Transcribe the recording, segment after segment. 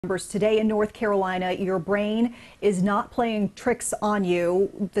Numbers today in North Carolina. Your brain is not playing tricks on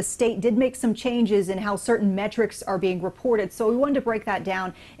you. The state did make some changes in how certain metrics are being reported, so we wanted to break that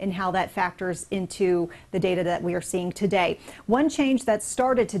down and how that factors into the data that we are seeing today. One change that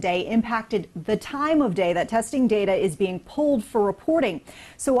started today impacted the time of day that testing data is being pulled for reporting.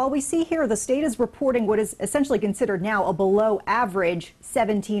 So while we see here the state is reporting what is essentially considered now a below average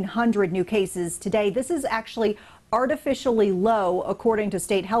 1,700 new cases today, this is actually artificially low, according to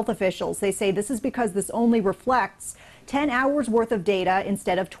state health officials. They say this is because this only reflects 10 hours worth of data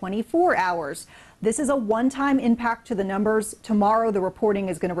instead of 24 hours. This is a one-time impact to the numbers. Tomorrow, the reporting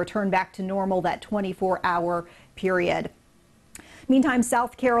is going to return back to normal, that 24-hour period. Meantime,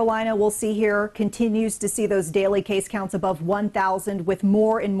 South Carolina, we'll see here, continues to see those daily case counts above 1,000 with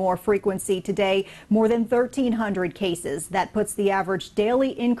more and more frequency. Today, more than 1,300 cases. That puts the average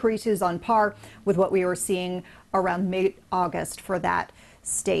daily increases on par with what we were seeing around mid-August for that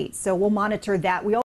state. So we'll monitor that.